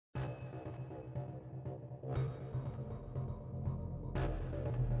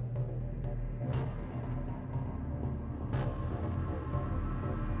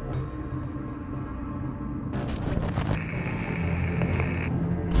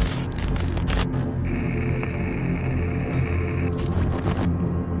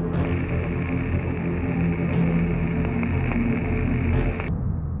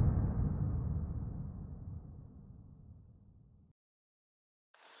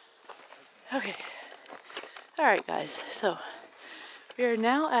Okay. Alright guys, so we are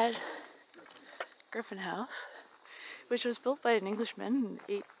now at Griffin House, which was built by an Englishman in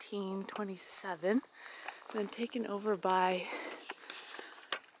 1827, and then taken over by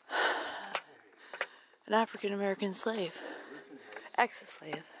an African American slave,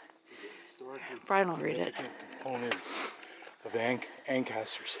 ex-slave. Brian will read it. Component of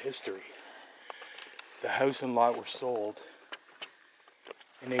Ancaster's history. The house and lot were sold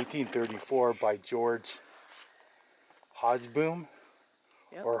in 1834 by George Hodgeboom,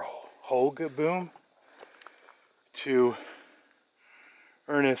 or Hogeboom, to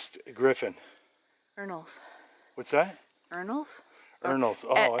Ernest Griffin. Ernals. What's that? Ernals? Ernals.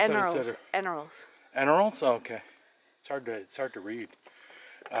 Oh, I thought you said Ernals. Ernals? Oh, okay. It's hard to read.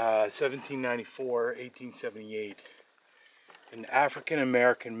 1794, 1878. An African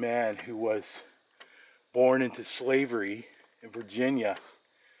American man who was born into slavery in Virginia,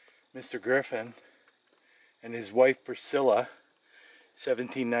 Mr. Griffin, and his wife Priscilla,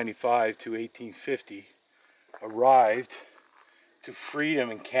 1795 to 1850, arrived to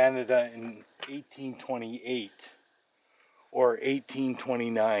freedom in Canada in 1828 or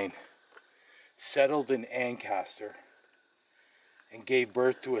 1829, settled in Ancaster, and gave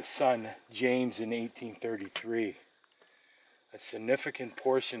birth to a son, James, in 1833. A significant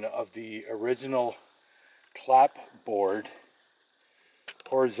portion of the original clapboard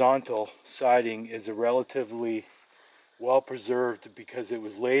horizontal siding is a relatively well preserved because it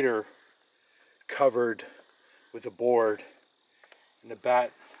was later covered with a board and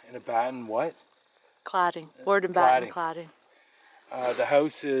a batten what? Cladding. Board and batten cladding. The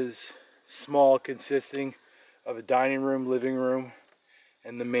house is small, consisting of a dining room, living room,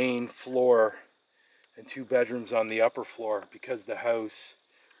 and the main floor, and 2 bedrooms on the upper floor, because the house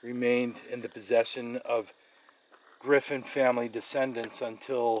remained in the possession of Griffin family descendants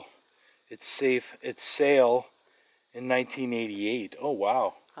until its sale in 1988. Oh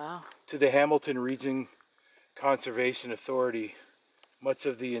wow. Wow. To the Hamilton Region Conservation Authority. Much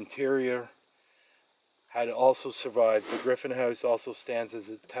of the interior had also survived. The Griffin House also stands as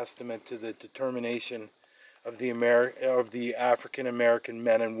a testament to the determination of the African American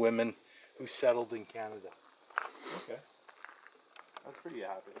men and women who settled in Canada. Okay. That's pretty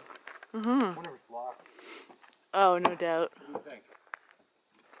happy. I wonder if it's locked. Oh, no doubt. What do you think?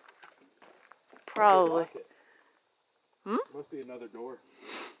 Probably. Must be another door.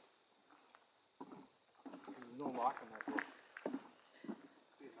 There's no lock on that door.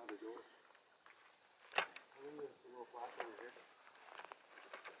 Must be another door. I think there's a little flap over here.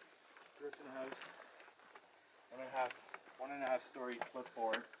 Griffin House. 1.5 story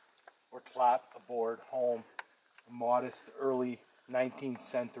clipboard or clapboard home. A modest early 19th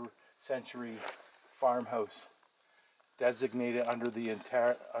century farmhouse designated under the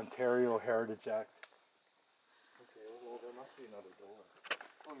Ontario Heritage Act. Okay, well there must be another door.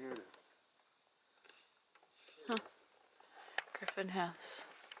 Oh, here it is. Huh. Griffin House.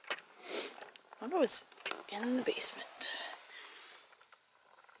 I wonder what's in the basement.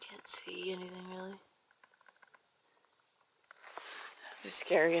 Can't see anything really. It'd be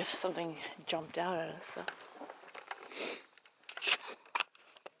scary if something jumped out at us though. This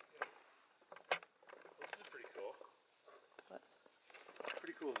is pretty cool. What?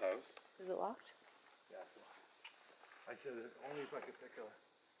 Pretty cool house. Is it locked? Yeah, it's locked. I said only if I could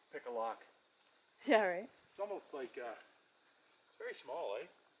pick a lock. Yeah, right. It's almost like it's very small, eh?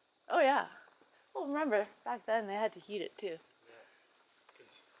 Oh yeah. Well, remember back then they had to heat it too. Yeah.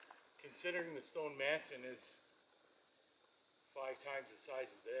 Considering the stone mansion is 5 times the size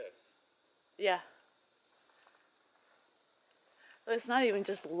of this. Yeah. But it's not even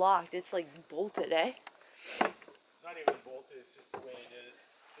just locked, it's like bolted, eh? It's not even bolted, it's just the way it is.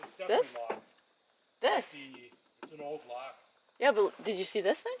 It's definitely locked. This? It's an old lock. Yeah, but did you see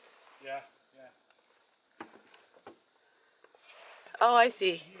this thing? Yeah. Oh, I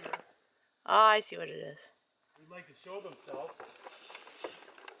see. Here, Oh, I see what it is. we'd like to show themselves.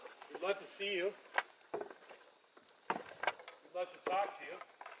 We'd love to see you. We'd love to talk to you.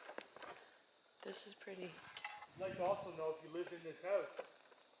 This is pretty. We'd like to also know if you lived in this house.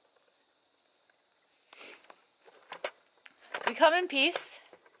 We come in peace.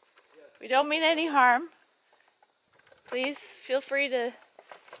 Yes. We don't mean any harm. Please feel free to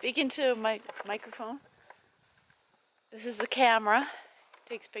speak into my microphone. This is a camera.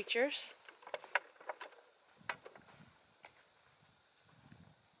 Takes pictures.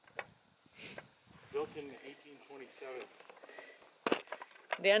 Built in 1827.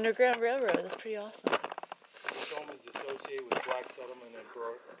 The Underground Railroad. That's pretty awesome. This home is associated with black settlement in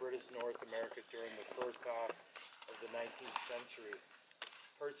British North America during the first half of the 19th century.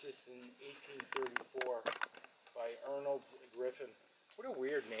 purchased in 1834 by Orbs Griffin. What a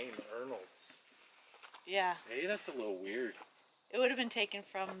weird name, Orbs. Yeah. Hey, that's a little weird. It would have been taken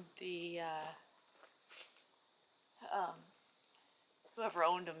from the whoever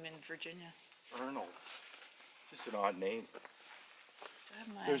owned them in Virginia. Orbs. Just an odd name. If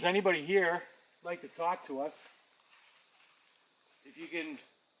there's anybody here like to talk to us, if you can...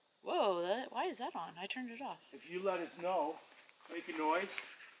 Whoa, why is that on? I turned it off. If you let us know, make a noise,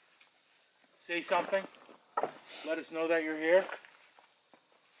 say something, let us know that you're here.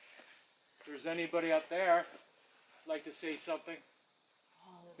 If there's anybody up there like to say something,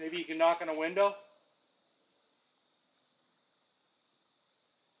 maybe you can knock on a window.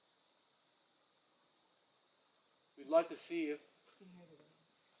 We'd love to see you. You can hear the wind.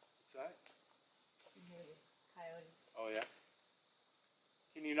 What's that? You can hear the coyote. Oh yeah.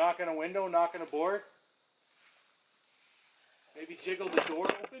 Can you knock on a window, knock on a board? Maybe jiggle the door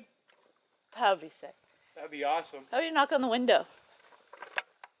open? That would be sick. That'd be awesome. How about you knock on the window?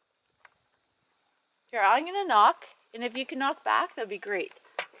 Here, I'm gonna knock, and if you can knock back, that'd be great.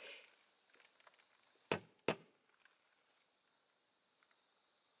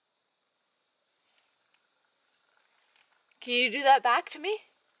 Can you do that back to me?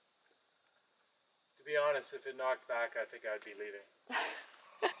 To be honest, if it knocked back, I think I'd be leaving.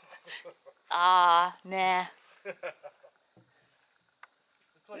 Ah, nah. The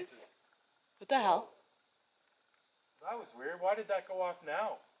place is... What the hell? That was weird. Why did that go off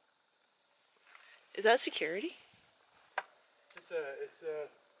now? Is that security? It's a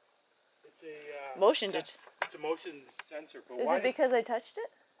Motion it's a motion sensor. But Is why it because I touched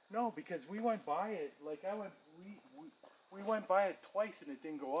it? No, because we went by it. Like we went by it twice and it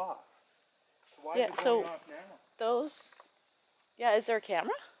didn't go off. So why is it going off now? Those. Yeah, is there a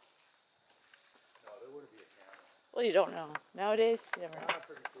camera? No, there wouldn't be a camera. Well, you don't know. Nowadays, you never know.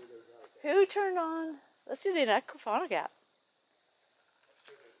 Who turned on? Let's do the necrophonic app.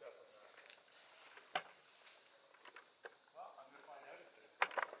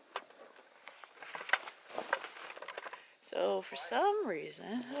 So for some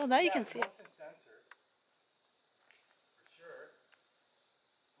reason, well, now you can see it. Motion sensor, for sure.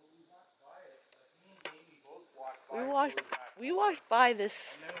 But we walked by it. Me and Amy both walked by it. We walked by this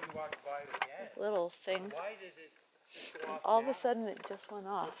And then we walked by it again. little thing. Why did it just go off All of now? a sudden, it just went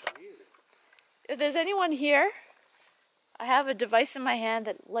off. That's weird. If there's anyone here, I have a device in my hand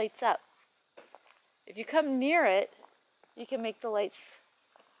that lights up. If you come near it, you can make the lights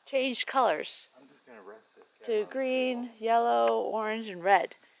change colors I'm just gonna rest this guy to green, yellow, orange, and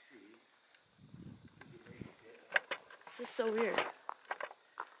red. This is so weird.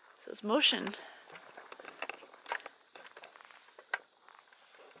 So it's motion.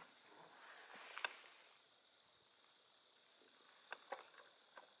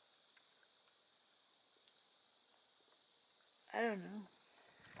 I don't know.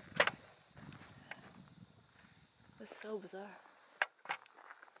 It's so bizarre.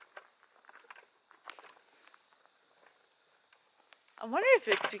 I wonder if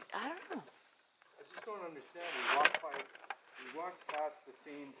it's, I don't know. I just don't understand. We walked past the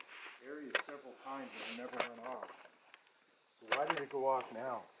same area several times and it never went off. So why did it go off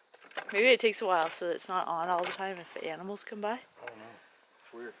now? Maybe it takes a while so that it's not on all the time if animals come by. I don't know.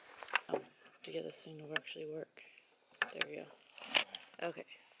 It's weird. To get this thing to actually work. There we go. Okay.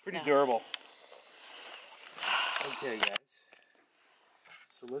 Pretty now. durable. Okay, guys.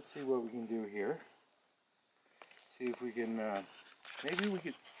 So let's see what we can do here. See if we can, maybe we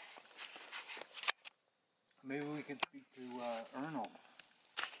could speak to Ernals.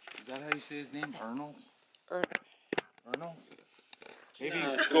 Is that how you say his name? Ernals? Ernals? Maybe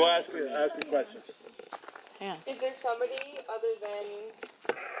go ask a question. Yeah. Is there somebody other than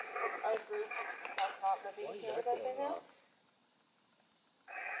our group that's not living here with us right now?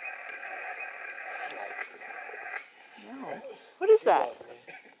 No. What is that?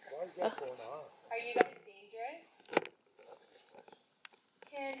 Why is that going on? Are you guys dangerous?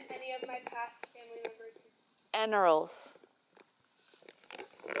 Can any of my past family members... Emeralds.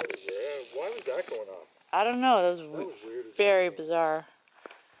 Yeah, why was that going on? I don't know. That was weird. very bizarre.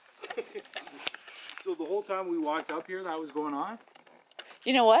 So the whole time we walked up here, that was going on?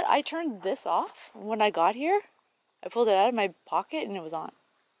 You know what? I turned this off when I got here. I pulled it out of my pocket and it was on.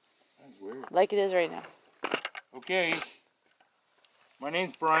 That's weird. Like it is right now. Okay. My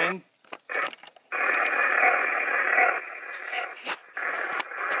name's Brian.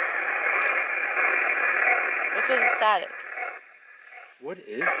 What's with the static? What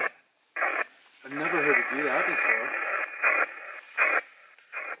is that? I've never heard it do that before.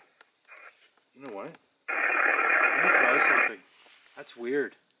 You know what? Let me try something. That's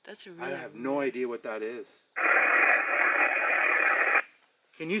weird. That's a really I have no weird. idea what that is.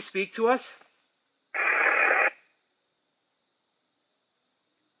 Can you speak to us?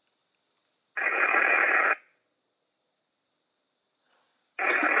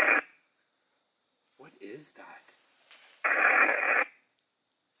 What is that?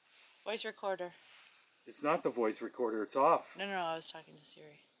 Voice recorder. It's not the voice recorder, it's off. No, I was talking to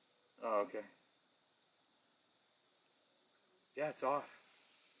Siri. Oh, okay. Yeah, it's off.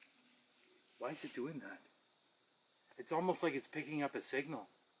 Why is it doing that? It's almost like it's picking up a signal.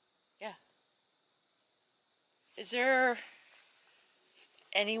 Yeah. Is there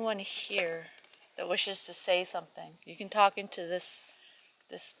anyone here that wishes to say something? You can talk into this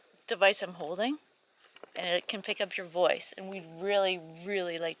device I'm holding, and it can pick up your voice. And we'd really,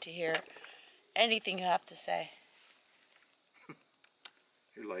 really like to hear anything you have to say.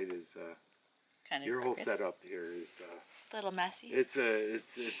 Your light is Kind of your whole crooked. setup here is A little messy. it's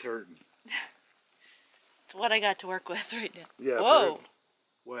hurting. It's what I got to work with right now. Yeah. Whoa.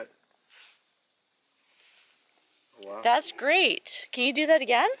 What? Oh, wow. That's great. Can you do that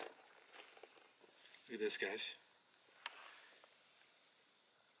again? Look at this, guys.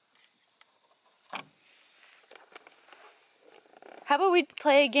 How about we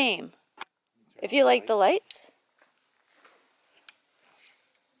play a game? If you like the lights.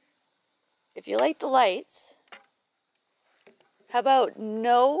 If you like the lights, how about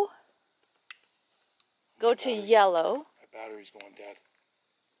no, go to yellow. My battery's going dead.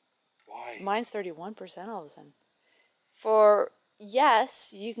 Why? Mine's 31% all of a sudden. For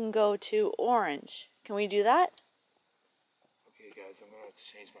yes, you can go to orange. Can we do that? Okay, guys, I'm gonna have to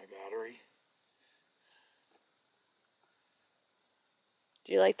change my battery.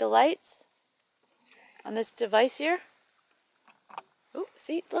 Do you like the lights on this device here? Oh,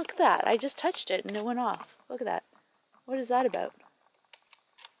 see, look at that. I just touched it and it went off. Look at that. What is that about?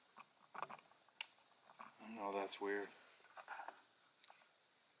 Oh, that's weird.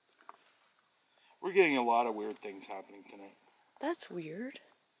 We're getting a lot of weird things happening tonight. That's weird.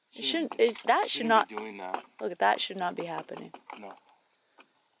 It Shouldn't shouldn't. That should not be doing that. Look, that should not be happening. No,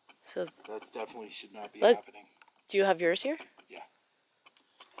 So, that definitely should not be Let's- happening. do you have yours here? Yeah.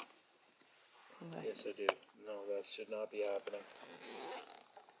 Okay. Yes, I do. No, that should not be happening.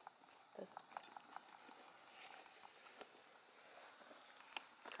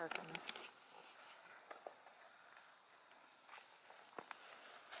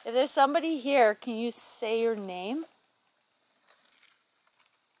 If there's somebody here, can you say your name?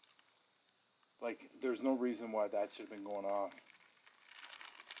 Like, there's no reason why that should have been going off.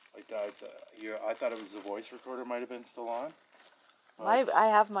 Like that. I thought it was the voice recorder might have been still on. I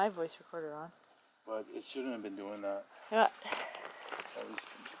have my voice recorder on. But it shouldn't have been doing that. Yeah. That was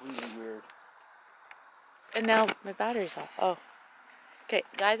completely weird. And now my battery's off. Oh. Okay,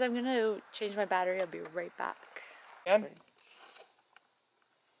 guys, I'm gonna change my battery. I'll be right back. And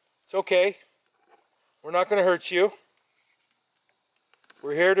it's okay. We're not going to hurt you.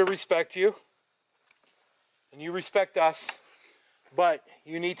 We're here to respect you. And you respect us. But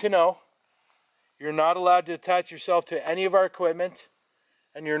you need to know you're not allowed to attach yourself to any of our equipment.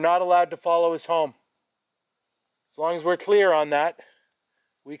 And you're not allowed to follow us home. As long as we're clear on that,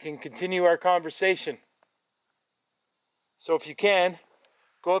 we can continue our conversation. So if you can,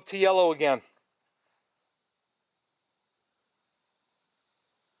 go up to yellow again.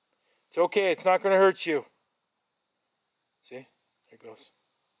 It's okay, it's not going to hurt you. See? There it goes.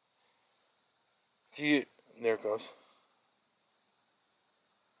 There it goes.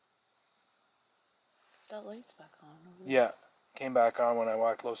 That light's back on over there. Yeah, came back on when I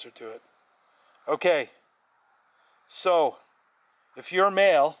walked closer to it. Okay, so if you're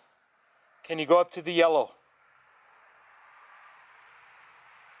male, can you go up to the yellow?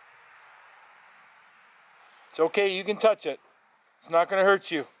 It's okay, you can touch it. It's not going to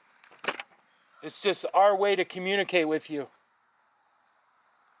hurt you. It's just our way to communicate with you.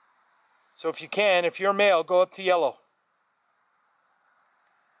 So if you can, if you're male, go up to yellow.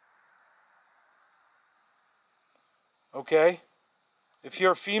 Okay? If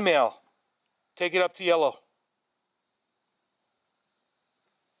you're female, take it up to yellow.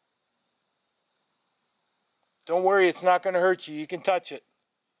 Don't worry, it's not going to hurt you. You can touch it.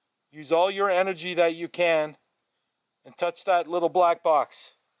 Use all your energy that you can and touch that little black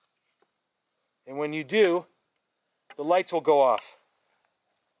box. And when you do, the lights will go off.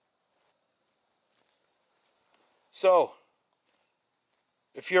 So,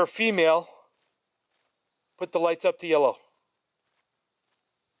 if you're a female, put the lights up to yellow.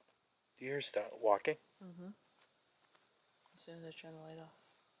 Do you hear start walking? Mm-hmm. As soon as I turn the light off.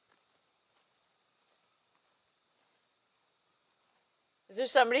 Is there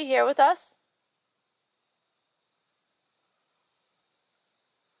somebody here with us?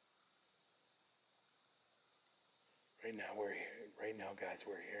 Right now, guys,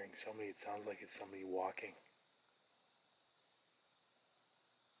 we're hearing somebody. It sounds like it's somebody walking.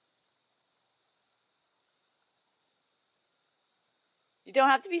 You don't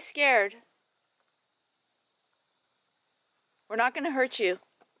have to be scared. We're not going to hurt you.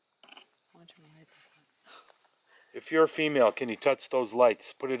 If you're a female, can you touch those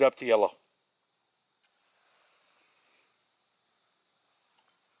lights? Put it up to yellow.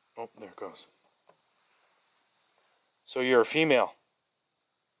 Oh, there it goes. So you're a female.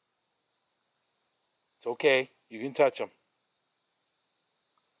 It's okay. You can touch them.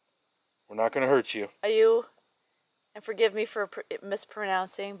 We're not going to hurt you. Are you, and forgive me for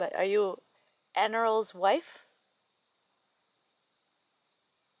mispronouncing, but are you Eneral's wife?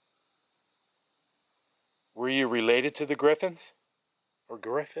 Were you related to the Griffins? Or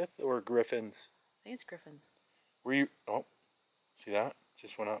Griffith? Or Griffins? I think it's Griffins. Were you... Oh, see that?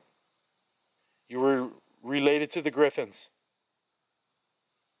 Just went up. You were related to the Griffins.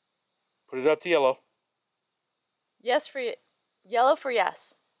 Put it up to yellow. Yes for yellow for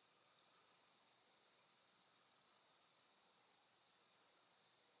yes.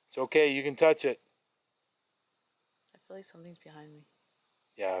 It's okay. You can touch it. I feel like something's behind me.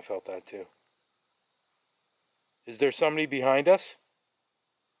 Yeah, I felt that too. Is there somebody behind us?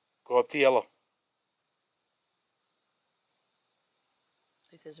 Go up to yellow.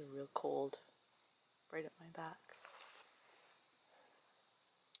 Like there's a real cold right at my back.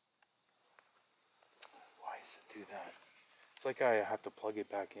 Why does it do that? It's like I have to plug it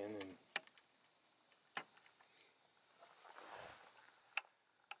back in and...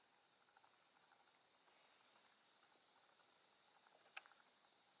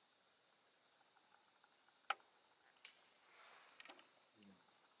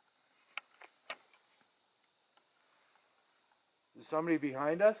 Is somebody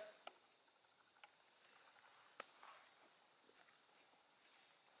behind us?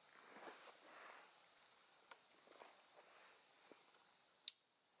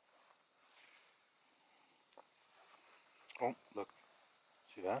 Oh, look.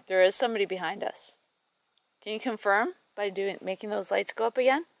 See that? There is somebody behind us. Can you confirm by making those lights go up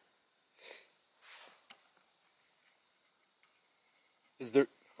again? Is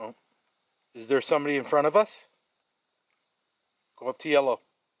there somebody in front of us? Go up to yellow.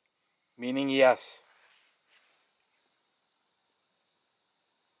 Meaning yes.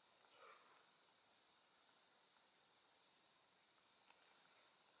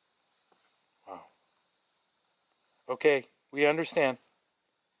 Wow. Okay, we understand.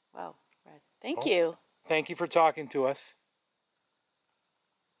 Wow, Red. Thank you. Thank you for talking to us.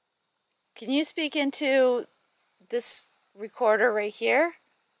 Can you speak into this recorder right here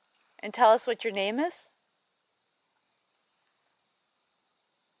and tell us what your name is?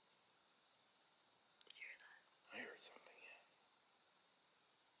 Did you hear that? I heard something, yeah.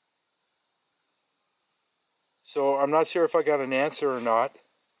 So I'm not sure if I got an answer or not.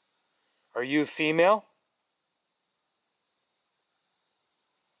 Are you female?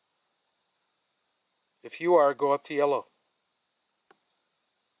 If you are, go up to yellow.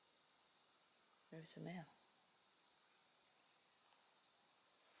 Maybe it's a male.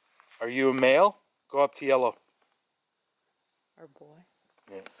 Are you a male? Go up to yellow. Or boy.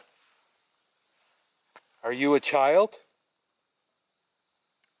 Yeah. Are you a child?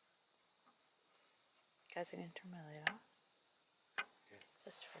 Guys, I'm going to turn my light on. Okay.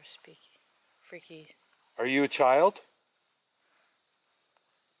 Just for freaky. Are you a child?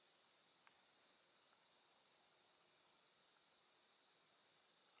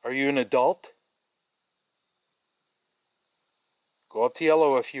 Are you an adult? Go up to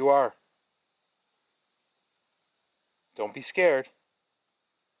yellow if you are. Don't be scared.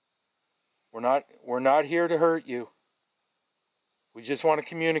 We're not here to hurt you. We just want to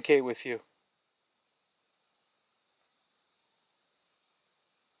communicate with you.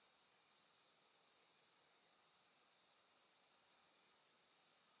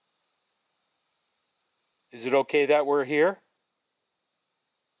 Is it okay that we're here?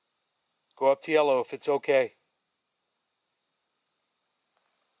 Go up to yellow if it's okay.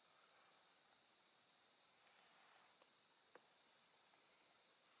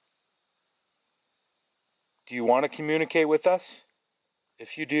 Do you want to communicate with us?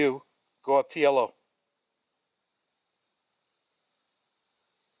 If you do, go up to yellow.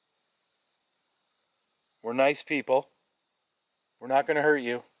 We're nice people. We're not going to hurt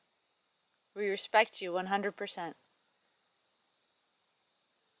you. We respect you 100%.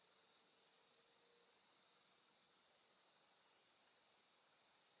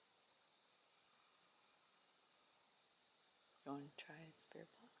 go and try a spirit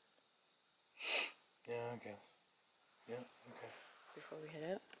box? Yeah, I guess. Yeah, okay. Before we head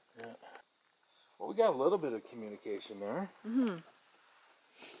out? Yeah. Well, we got a little bit of communication there. Mm-hmm.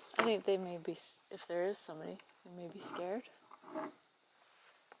 I think they may be, if there is somebody, they may be scared.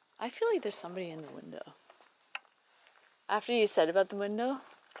 I feel like there's somebody in the window. After you said about the window.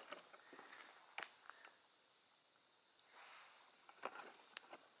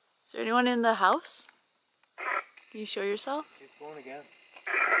 Is there anyone in the house? Can you show yourself? It's going again.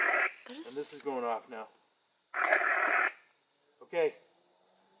 And this is going off now. Okay.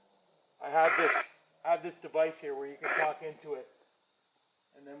 I have this device here where you can talk into it.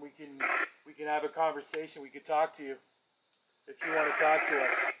 And then we can have a conversation. We can talk to you if you want to talk to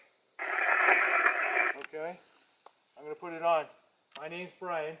us. Okay? I'm going to put it on. My name's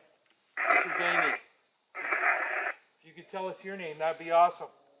Brian. This is Amy. If you could tell us your name, that'd be awesome.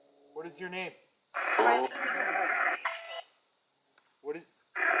 What is your name? What was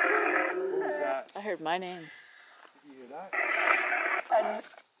that? I heard my name. Did you hear that?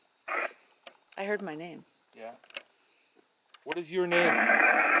 I heard my name. Yeah. What is your name?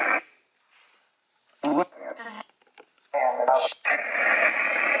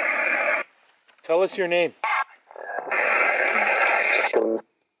 Tell us your name.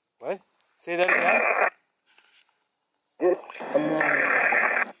 What? Say that again?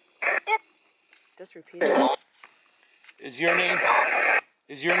 Just repeat it. Is your name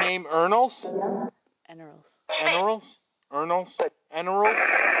Ernals? Enerals. Enerals? Ernals? Enerals?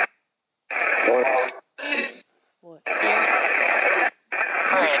 What?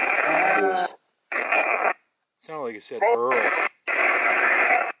 Sounded like it said Earl. I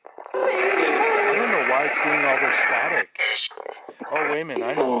don't know why it's doing all this static. Oh, wait a minute,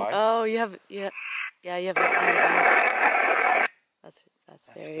 I know why. Oh, you have you have headphones on. That's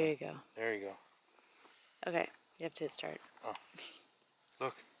there good. you go. There you go. Okay, you have to hit start. Oh.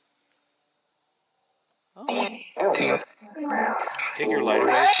 Look. Oh. Take your light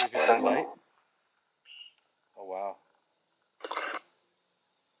away, see if it's a light. Oh, wow. Is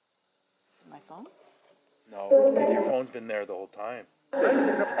it my phone? No, because your phone's been there the whole time.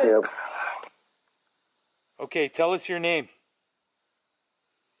 Yep. Okay, tell us your name.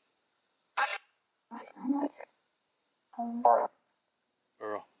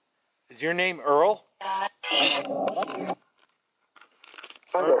 Earl. Is your name Earl?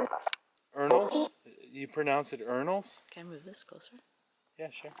 Ernals? You pronounce it Ernals? Can I move this closer? Yeah,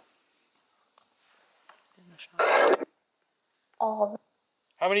 sure. Give it a shot.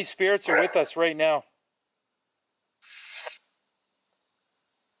 How many spirits are with us right now?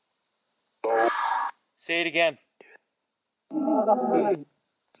 Say it again.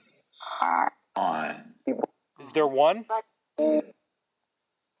 Is there one?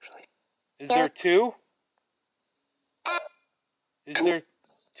 Is there two? Is there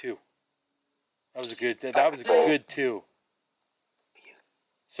two? That was a good two.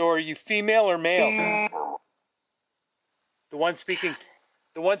 So are you female or male? The one speaking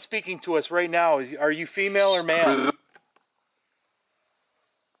to us right now, are you female or male?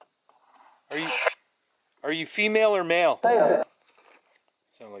 Are you female or male?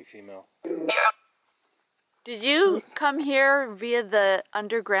 Sound like female. Did you come here via the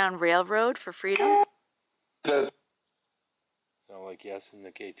Underground Railroad for freedom? Sound like yes, and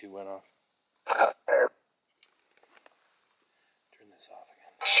the K2 went off. Turn this off again.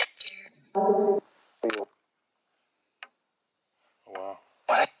 Oh, wow.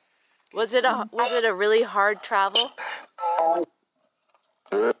 Was it a really hard travel?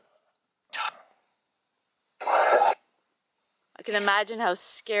 I can imagine how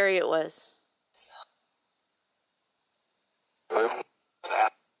scary it was.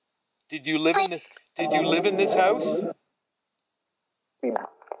 Did you live in this house?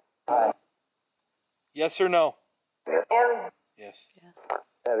 Yes or no? Yes.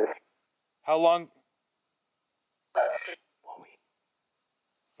 How long? I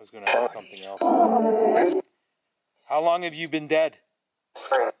was going to ask something else. How long have you been dead?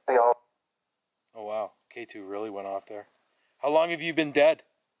 Oh, wow. K2 really went off there. How long have you been dead?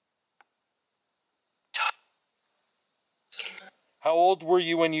 How old were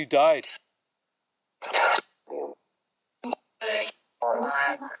you when you died?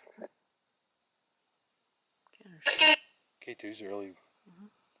 K2's early.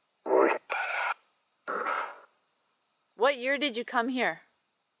 What year did you come here?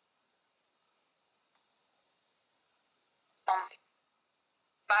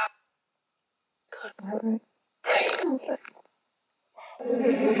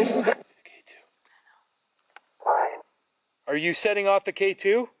 K2. Are you setting off the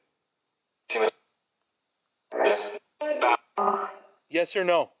K2? Yes or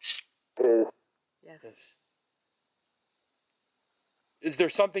no? Yes. Yes. Is there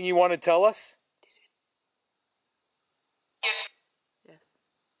something you want to tell us? Yes.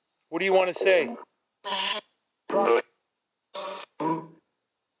 What do you want to say?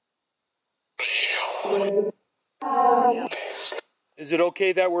 Yeah. Is it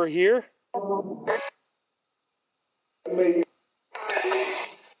okay that we're here?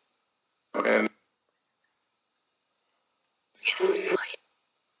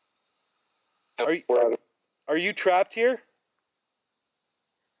 Are you trapped here?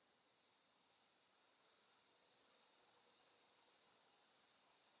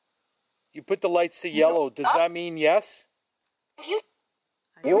 You put the lights to yellow. Does that mean yes? I just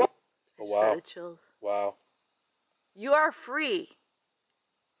Oh, got wow. the chills. Wow. You are free.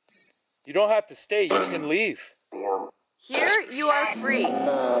 You don't have to stay. You can leave. Here, you are free.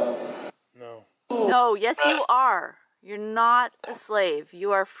 No. No, yes, you are. You're not a slave.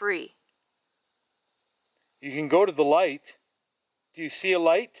 You are free. You can go to the light. Do you see a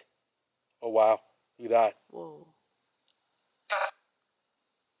light? Oh, wow. Look at that. Whoa.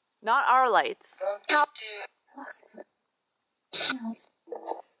 Not our lights.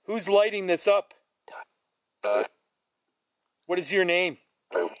 Who's lighting this up? What is your name?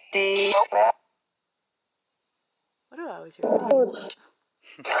 What do I always hear?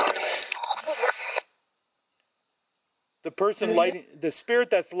 The person lighting, the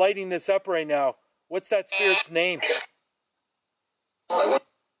spirit that's lighting this up right now. What's that spirit's name?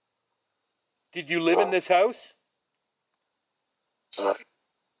 Did you live in this house?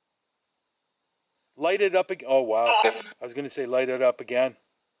 Light it up again. Oh, wow. I was going to say light it up again.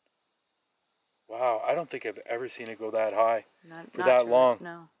 Wow. I don't think I've ever seen it go that high for that long.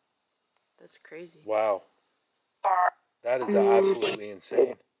 No. That's crazy. Wow. That is absolutely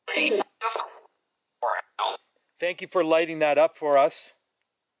insane. Thank you for lighting that up for us.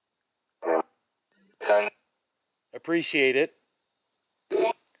 Appreciate it.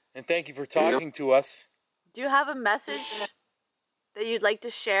 And thank you for talking to us. Do you have a message that you'd like to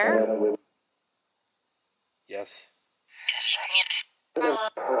share? Yes.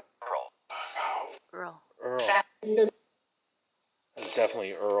 Earl. Earl. That's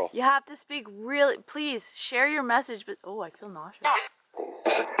definitely Earl. You have to speak really. Please share your message. But oh, I feel nauseous.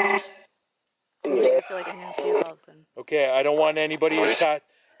 I feel like I'm gonna puke all of a sudden. Okay, I don't want anybody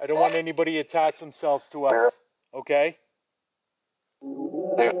to attach themselves to us. Okay?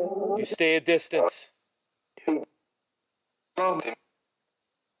 You stay a distance.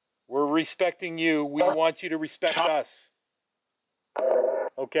 We're respecting you. We want you to respect us.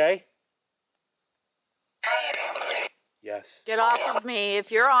 Okay? Yes. Get off of me.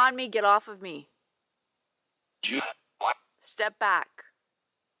 If you're on me, get off of me. Step back.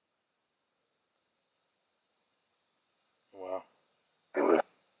 Wow.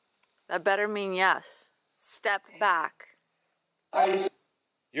 That better mean yes. Step back.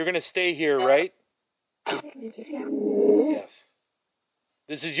 You're going to stay here, right? Yes.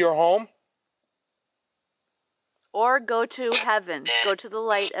 This is your home? Or go to heaven. Go to the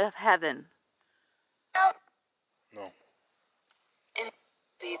light of heaven. No.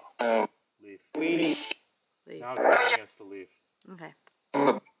 Leave. Leave. Now it's telling us to leave. Okay.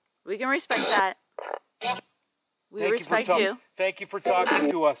 We can respect that. We respect you. Thank you for talking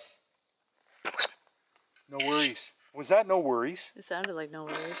to us. No worries. Was that no worries? It sounded like no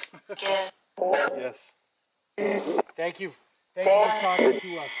worries. Yes. Thank you. Thank you for talking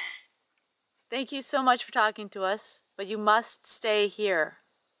to us. Thank you so much for talking to us, but you must stay here.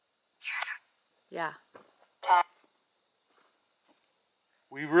 Yeah.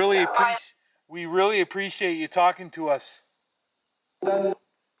 We really appreciate you talking to us. Look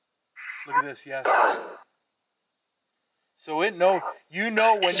at this, yes. So you know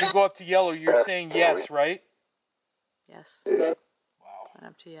when you go up to yellow, you're saying yes, right? Yes. Wow. Went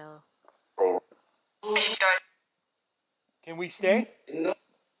up to yellow. Can we stay?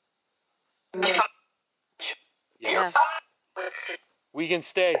 Yes. We can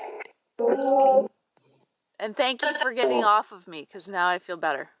stay. And thank you for getting off of me, because now I feel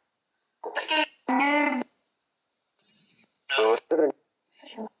better.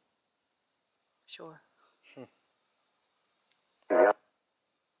 Sure.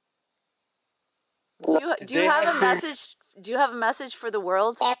 Do you have a message? Do you have a message for the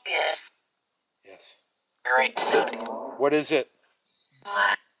world? Yes. What is it?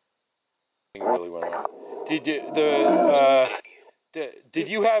 Really went off. Did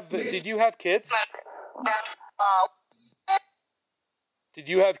you have kids? Did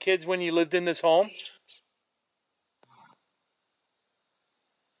you have kids when you lived in this home?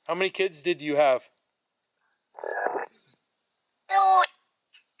 How many kids did you have?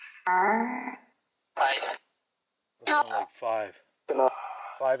 That sound like 5.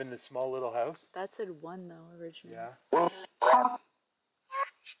 5 in this small little house? That said 1 though originally. Yeah.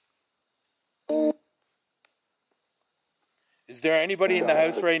 Is there anybody in the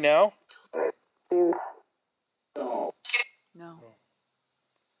house right now? No.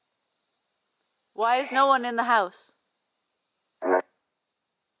 Why is no one in the house? Wow,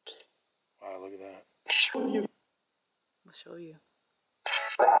 look at that. I'll show you.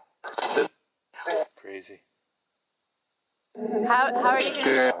 Crazy. How are you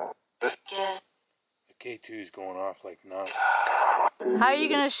gonna The K2 is going off like nuts. how are you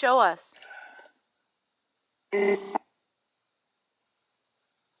gonna show us?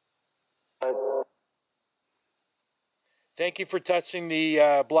 Thank you for touching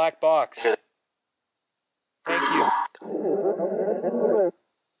the black box. Thank you.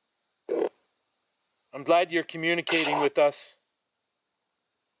 I'm glad you're communicating with us.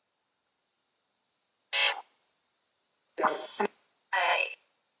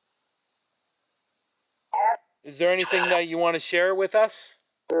 Is there anything that you want to share with us?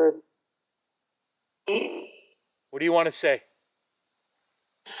 What do you want to say?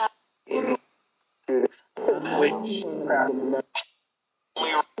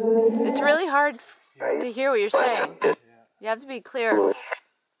 It's really hard to hear what you're saying. You have to be clear.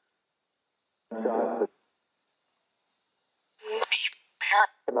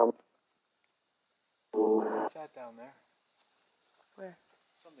 What's that down there? Where?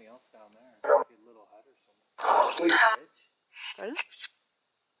 Something else down there. Like a little hut or something. Pardon?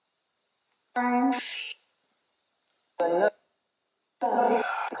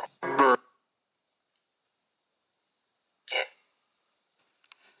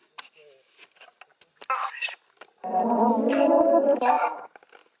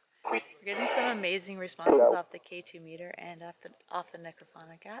 We're getting some amazing responses off the K2 meter and off the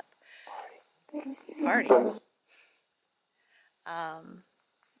Necrophonic app. Party.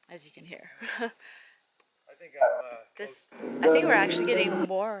 As you can hear. I think I'm I think we're actually getting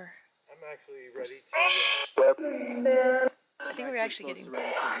more. I'm actually ready to I think we're actually getting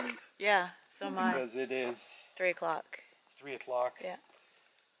yeah, so am I. because it is 3 o'clock. 3 o'clock. Yeah.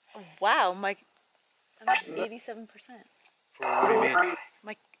 Oh, wow, I'm at 87%. For what do you mean?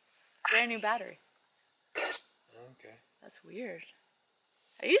 My brand new battery. Okay. That's weird.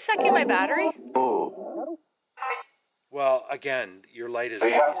 Are you sucking my battery? Well, again, your light is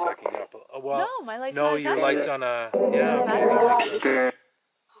maybe sucking up. Well, No, my light's no, not your attached light's to on a yeah.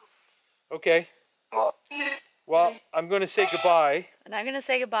 Okay. Well, I'm going to say goodbye. And I'm going to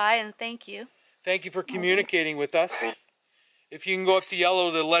say goodbye and thank you. Thank you for communicating with us. If you can go up to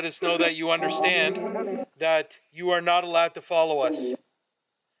yellow to let us know that you understand that you are not allowed to follow us.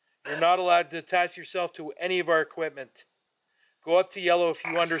 You're not allowed to attach yourself to any of our equipment. Go up to yellow if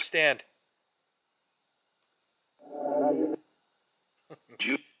you understand.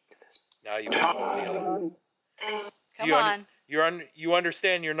 Now you won't go up to yellow. Come on. You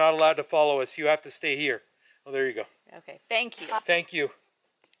understand you're not allowed to follow us. You have to stay here. Oh, there you go. Okay, thank you. Thank you.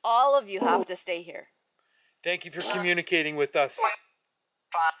 All of you have to stay here. Thank you for communicating with us.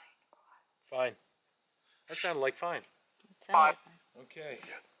 Fine. That sounded like fine. It sounded fine. Okay.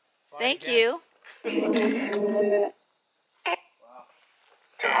 Fine Thank again. you. Wow.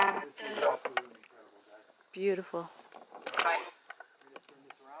 This is absolutely incredible, guys. Beautiful. Let me just turn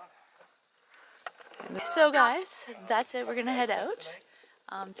this around. So guys, that's it. We're going to head out.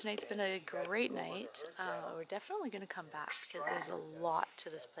 Tonight's been a great night. We're definitely going to come back because there's a lot to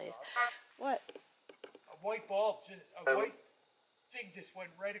this place. What? A white bulb, a white thing just went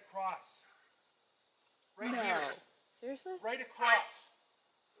right across. Right here. Seriously? Right across.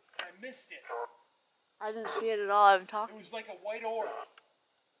 I missed it. I didn't see it at all. I'm talking. It was like a white orb.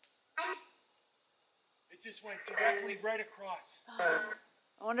 It just went directly right across. I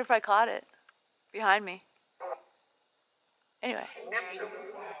wonder if I caught it behind me. Anyway. Wow, I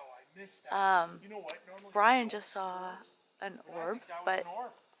missed that. You know what? Normally Brian just saw an orb, but an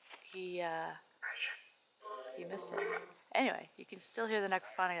orb. he missed it. Anyway, you can still hear the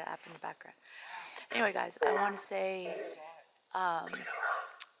Necrophonic app in the background. Anyway, guys, I want to say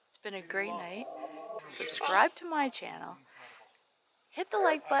it's been a great night. Subscribe to my channel. Hit the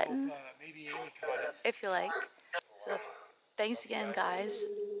like button if you like. So thanks again, guys.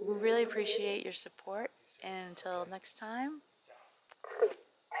 We really appreciate your support. And until next time,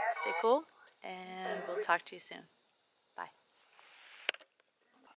 stay cool, and we'll talk to you soon.